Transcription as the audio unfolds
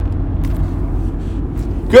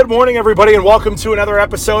Good morning, everybody, and welcome to another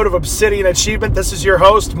episode of Obsidian Achievement. This is your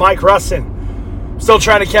host, Mike Russin. Still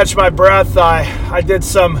trying to catch my breath. I did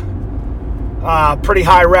some pretty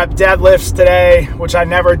high rep deadlifts today, which I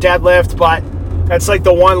never deadlift, but that's like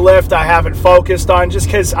the one lift I haven't focused on just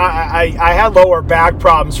because I had lower back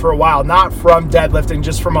problems for a while, not from deadlifting,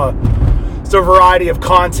 just from a variety of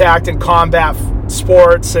contact and combat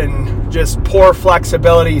sports and just poor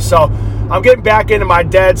flexibility. So I'm getting back into my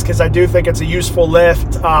deads because I do think it's a useful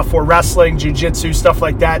lift for wrestling, jiu-jitsu, stuff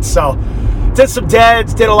like that. So did some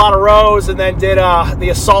deads, did a lot of rows, and then did the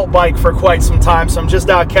assault bike for quite some time. So I'm just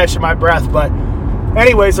now catching my breath. But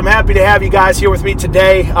anyways, I'm happy to have you guys here with me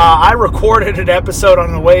today. I recorded an episode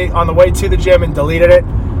on the way to the gym and deleted it.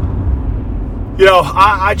 You know,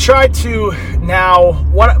 I tried to now,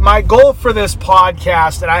 what my goal for this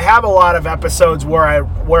podcast, and I have a lot of episodes where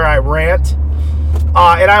I rant,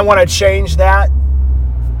 and I want to change that,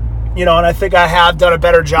 you know, and I think I have done a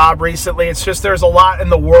better job recently. It's just there's a lot in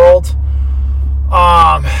the world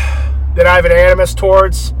that I have an animus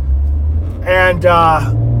towards, and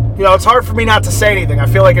you know, it's hard for me not to say anything. I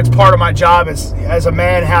feel like it's part of my job as a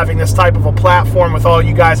man having this type of a platform with all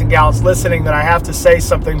you guys and gals listening that I have to say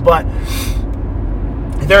something, but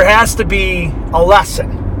there has to be a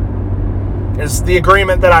lesson, is the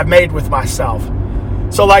agreement that I've made with myself.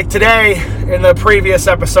 So like today, in the previous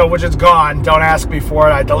episode, which is gone, don't ask me for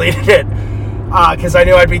it, I deleted it, because I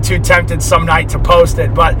knew I'd be too tempted some night to post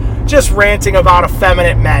it, but just ranting about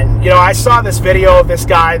effeminate men. You know, I saw this video of this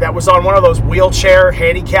guy that was on one of those wheelchair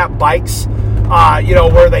handicap bikes, you know,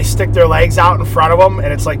 where they stick their legs out in front of them,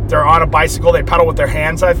 and it's like they're on a bicycle, they pedal with their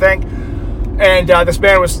hands, I think, and this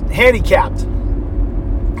man was handicapped.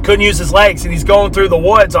 Couldn't use his legs, and he's going through the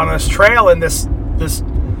woods on this trail, and this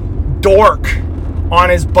dork on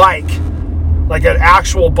his bike, like an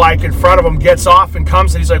actual bike in front of him, gets off and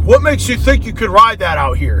comes, and he's like, "What makes you think you could ride that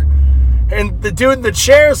out here?" And the dude in the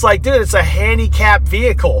chair's like, "Dude, it's a handicapped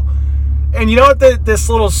vehicle." And you know what this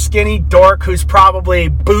little skinny dork who's probably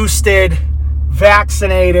boosted,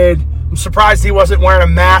 vaccinated, I'm surprised he wasn't wearing a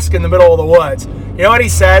mask in the middle of the woods. You know what he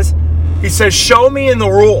says? He says, "Show me in the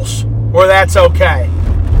rules where that's okay."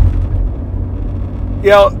 You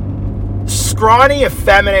know, scrawny,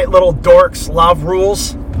 effeminate little dorks love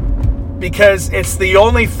rules because it's the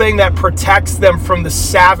only thing that protects them from the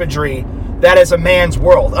savagery that is a man's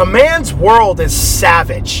world. A man's world is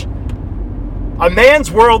savage. A man's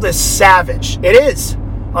world is savage. It is.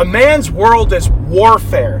 A man's world is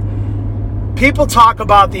warfare. People talk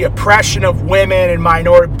about the oppression of women and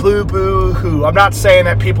minority boo-boo-hoo. I'm not saying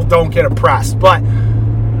that people don't get oppressed, but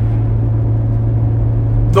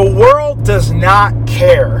the world does not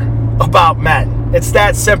care about men. It's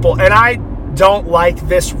that simple. And I don't like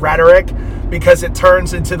this rhetoric because it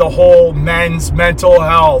turns into the whole men's mental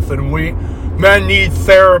health and men need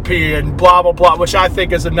therapy and blah, blah, blah, which I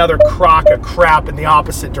think is another crock of crap in the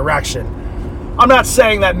opposite direction. I'm not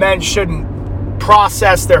saying that men shouldn't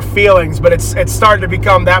process their feelings, but it's starting to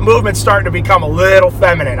become, that movement's starting to become a little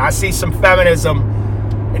feminine. I see some feminism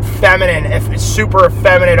and feminine, super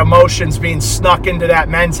effeminate emotions being snuck into that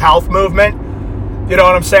men's health movement. You know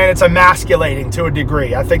what I'm saying? It's emasculating to a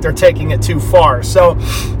degree. I think they're taking it too far. So,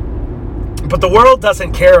 but the world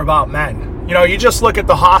doesn't care about men. You know, you just look at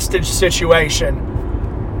the hostage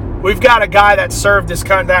situation. We've got a guy that served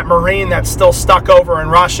that Marine that's still stuck over in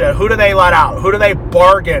Russia. Who do they let out? Who do they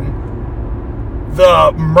bargain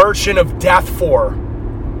the merchant of death for?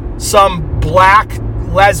 Some black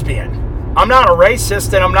lesbian. I'm not a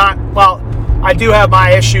racist, and I do have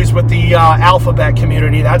my issues with the alphabet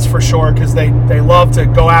community, that's for sure, because they love to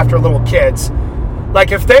go after little kids.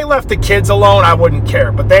 Like, if they left the kids alone, I wouldn't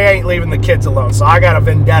care, but they ain't leaving the kids alone, so I got a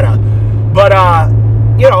vendetta. But,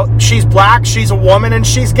 you know, she's black, she's a woman, and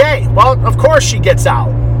she's gay. Well, of course she gets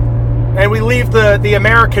out. And we leave the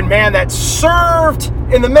American man that served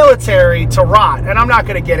in the military to rot. And I'm not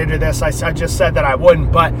going to get into this, I just said that I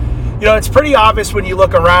wouldn't, but you know, it's pretty obvious when you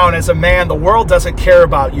look around as a man, the world doesn't care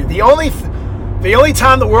about you. The only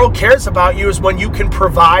time the world cares about you is when you can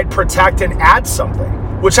provide, protect, and add something,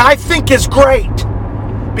 which I think is great.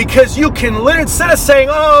 Because you can literally, instead of saying,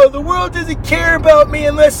 "Oh, the world doesn't care about me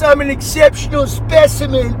unless I'm an exceptional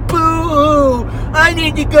specimen. Boo! I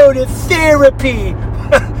need to go to therapy."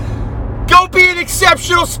 Go be an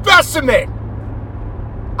exceptional specimen.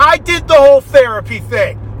 I did the whole therapy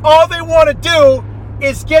thing. All they want to do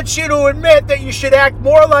is get you to admit that you should act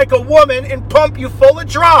more like a woman and pump you full of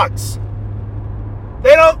drugs.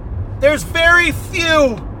 There's very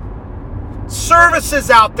few services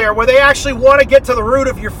out there where they actually want to get to the root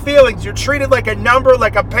of your feelings. You're treated like a number,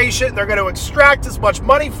 like a patient. They're going to extract as much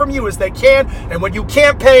money from you as they can. And when you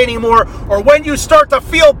can't pay anymore, or when you start to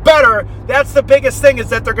feel better, that's the biggest thing, is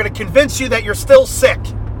that they're going to convince you that you're still sick.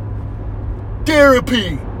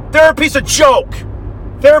 Therapy. Therapy's a joke.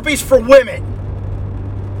 Therapy's for women.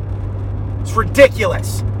 It's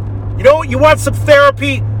ridiculous. You know what? You want some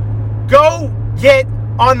therapy? Go get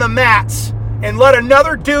on the mats and let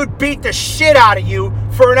another dude beat the shit out of you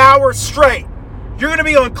for an hour straight. You're going to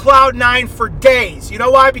be on cloud nine for days. You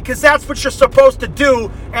know why? Because that's what you're supposed to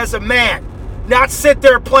do as a man. Not sit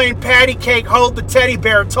there playing patty cake, hold the teddy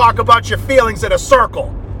bear, and talk about your feelings in a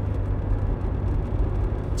circle.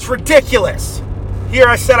 It's ridiculous. Here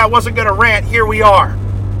I said I wasn't going to rant. Here we are.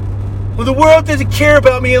 Well, the world doesn't care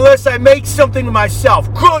about me unless I make something of myself.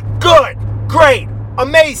 Good, great,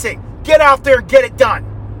 amazing. Get out there and get it done.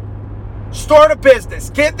 Start a business.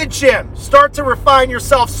 Get in the gym. Start to refine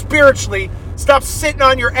yourself spiritually. Stop sitting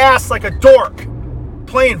on your ass like a dork,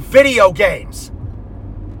 playing video games,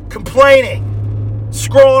 complaining,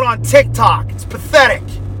 scrolling on TikTok. It's pathetic.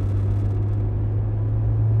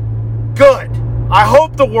 Good. I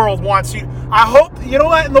hope the world wants you. I hope, you know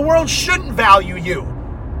what, and the world shouldn't value you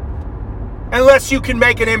unless you can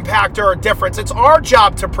make an impact or a difference. It's our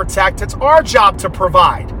job to protect. It's our job to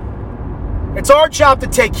provide. It's our job to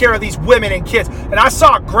take care of these women and kids. And I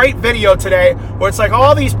saw a great video today where it's like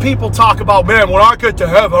all these people talk about, man, when I get to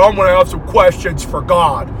heaven, I'm going to have some questions for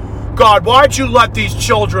God. God, why'd you let these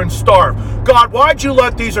children starve? God, why'd you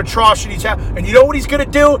let these atrocities happen? And you know what he's going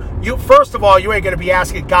to do? First of all, you ain't going to be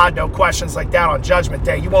asking God no questions like that on Judgment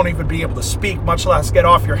Day. You won't even be able to speak, much less get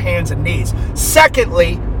off your hands and knees.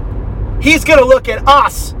 Secondly, he's going to look at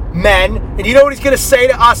us, men, and you know what he's going to say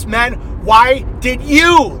to us, men? Why did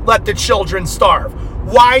you let the children starve?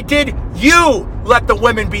 Why did you let the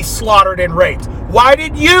women be slaughtered and raped? Why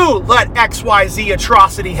did you let XYZ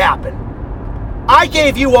atrocity happen? I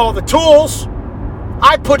gave you all the tools.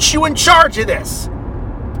 I put you in charge of this.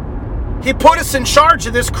 He put us in charge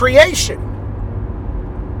of this creation.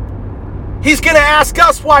 He's going to ask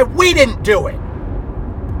us why we didn't do it.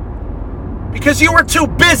 Because you were too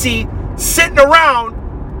busy sitting around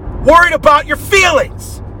worried about your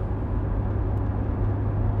feelings.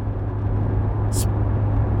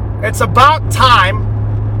 It's about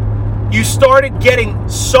time you started getting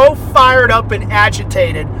so fired up and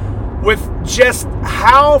agitated with just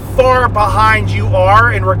how far behind you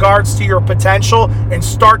are in regards to your potential and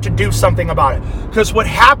start to do something about it. Because what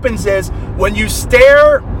happens is when you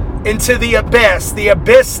stare into the abyss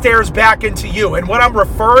stares back into you. And what I'm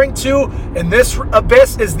referring to in this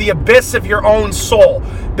abyss is the abyss of your own soul.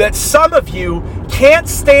 That some of you can't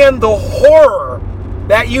stand the horror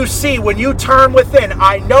that you see when you turn within.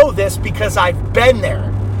 I know this because I've been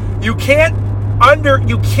there. You can't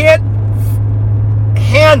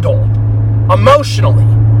handle emotionally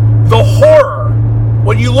the horror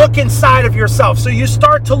when you look inside of yourself. So you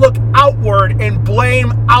start to look outward and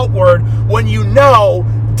blame outward when you know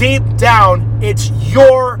deep down it's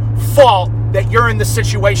your fault that you're in the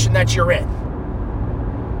situation that you're in.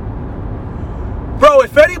 Bro,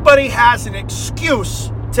 if anybody has an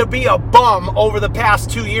excuse to be a bum over the past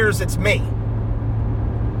 2 years, it's me.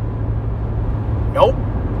 Nope.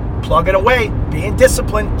 Plugging away, being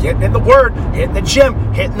disciplined, getting in the Word, hitting the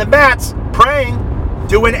gym, hitting the mats, praying,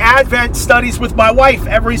 doing Advent studies with my wife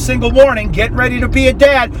every single morning, getting ready to be a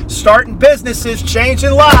dad, starting businesses,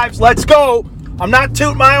 changing lives. Let's go. I'm not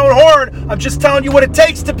tooting my own horn. I'm just telling you what it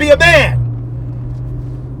takes to be a man.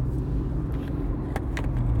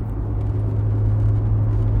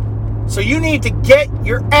 So you need to get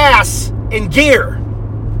your ass in gear.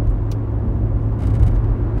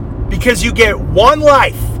 Because you get one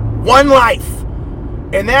life.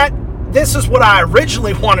 And this is what I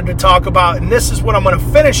originally wanted to talk about, and this is what I'm going to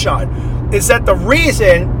finish on, is that the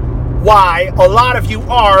reason why a lot of you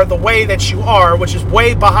are the way that you are, which is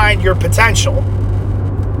way behind your potential,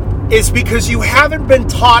 is because you haven't been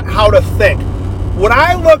taught how to think. When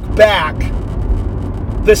I look back,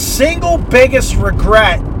 the single biggest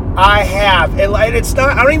regret I have, and it's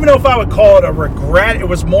not, I don't even know if I would call it a regret. It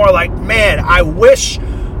was more like, man, I wish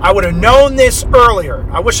I would have known this earlier.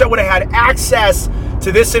 I wish I would have had access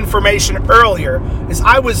to this information earlier. Is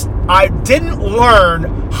I didn't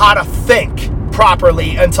learn how to think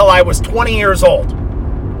properly until I was 20 years old,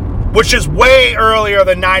 which is way earlier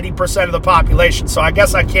than 90% of the population. So I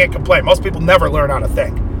guess I can't complain. Most people never learn how to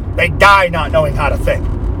think. They die not knowing how to think.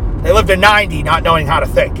 They live to 90 not knowing how to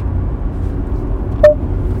think.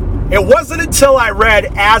 It wasn't until I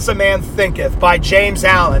read As a Man Thinketh by James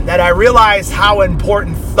Allen that I realized how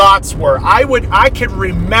important thoughts were. I could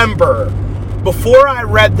remember before I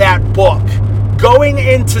read that book, going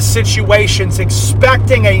into situations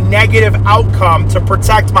expecting a negative outcome to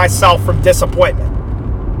protect myself from disappointment.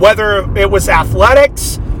 Whether it was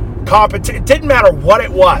athletics, competition, it didn't matter what it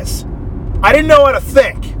was. I didn't know how to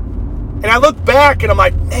think. And I look back and I'm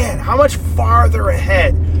like, man, how much farther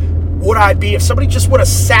ahead would I be if somebody just would have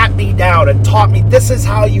sat me down and taught me this is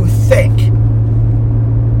how you think.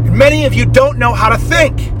 And many of you don't know how to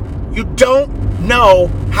think. You don't know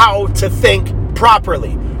how to think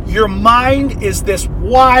properly. Your mind is this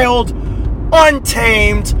wild,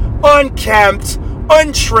 untamed, unkempt,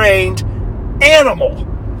 untrained animal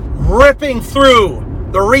ripping through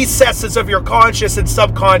the recesses of your conscious and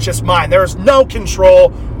subconscious mind. There's no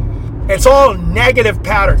control. It's all negative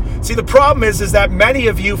patterns. See, the problem is that many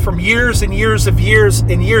of you from years and years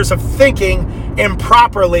of thinking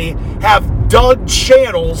improperly have dug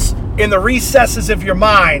channels in the recesses of your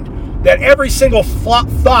mind that every single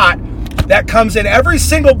thought that comes in, every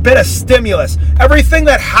single bit of stimulus, everything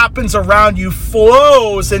that happens around you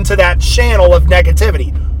flows into that channel of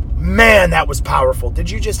negativity. Man, that was powerful. Did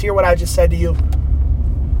you just hear what I just said to you?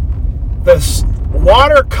 The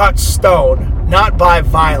water cuts stone, not by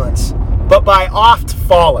violence, but by oft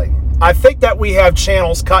falling. I think that we have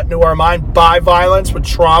channels cut into our mind by violence with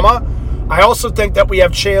trauma. I also think that we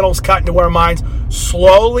have channels cut into our minds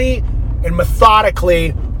slowly and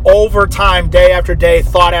methodically over time, day after day,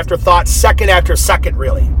 thought after thought, second after second,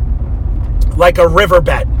 really. Like a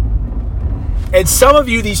riverbed. And some of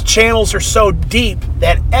you, these channels are so deep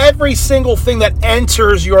that every single thing that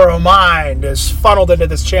enters your mind is funneled into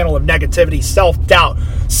this channel of negativity, self-doubt,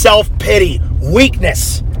 self-pity,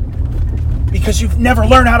 weakness. Because you've never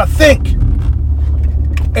learned how to think.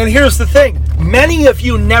 And here's the thing. Many of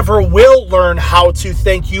you never will learn how to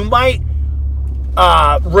think. You might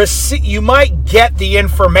get the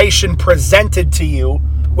information presented to you,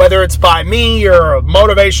 whether it's by me or a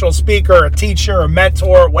motivational speaker, a teacher, a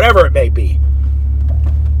mentor, whatever it may be.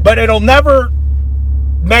 But it'll never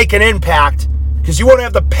make an impact because you won't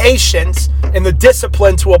have the patience and the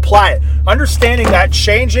discipline to apply it. Understanding that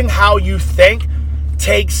changing how you think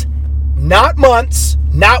takes not months,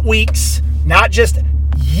 not weeks, not just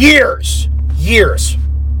years.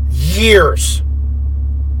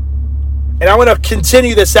 And I'm going to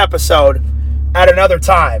continue this episode at another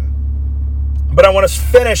time. But I want to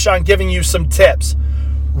finish on giving you some tips.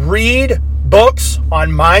 Read books on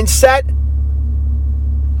mindset.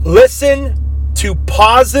 Listen to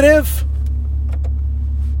positive,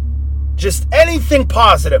 just anything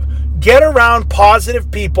positive. Get around positive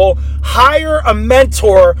people. Hire a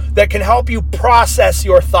mentor that can help you process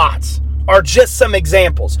your thoughts, are just some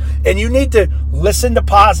examples. And you need to listen to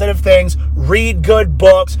positive things, read good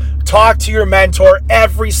books, talk to your mentor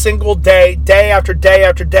every single day, day after day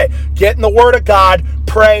after day. Get in the Word of God,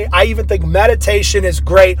 pray. I even think meditation is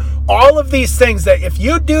great. All of these things that if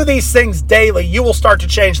you do these things daily, you will start to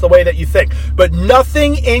change the way that you think. But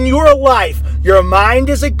nothing in your life, your mind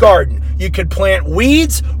is a garden. You could plant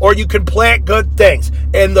weeds or you could plant good things.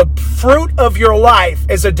 And the fruit of your life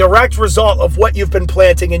is a direct result of what you've been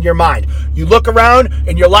planting in your mind. You look around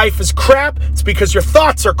and your life is crap. It's because your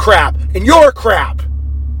thoughts are crap and you're crap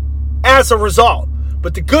as a result.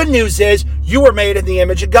 But the good news is you were made in the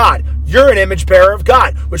image of God. You're an image bearer of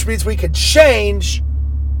God, which means we could change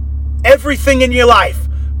everything in your life.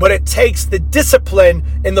 But it takes the discipline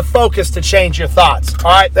and the focus to change your thoughts.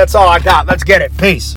 All right, that's all I got. Let's get it. Peace.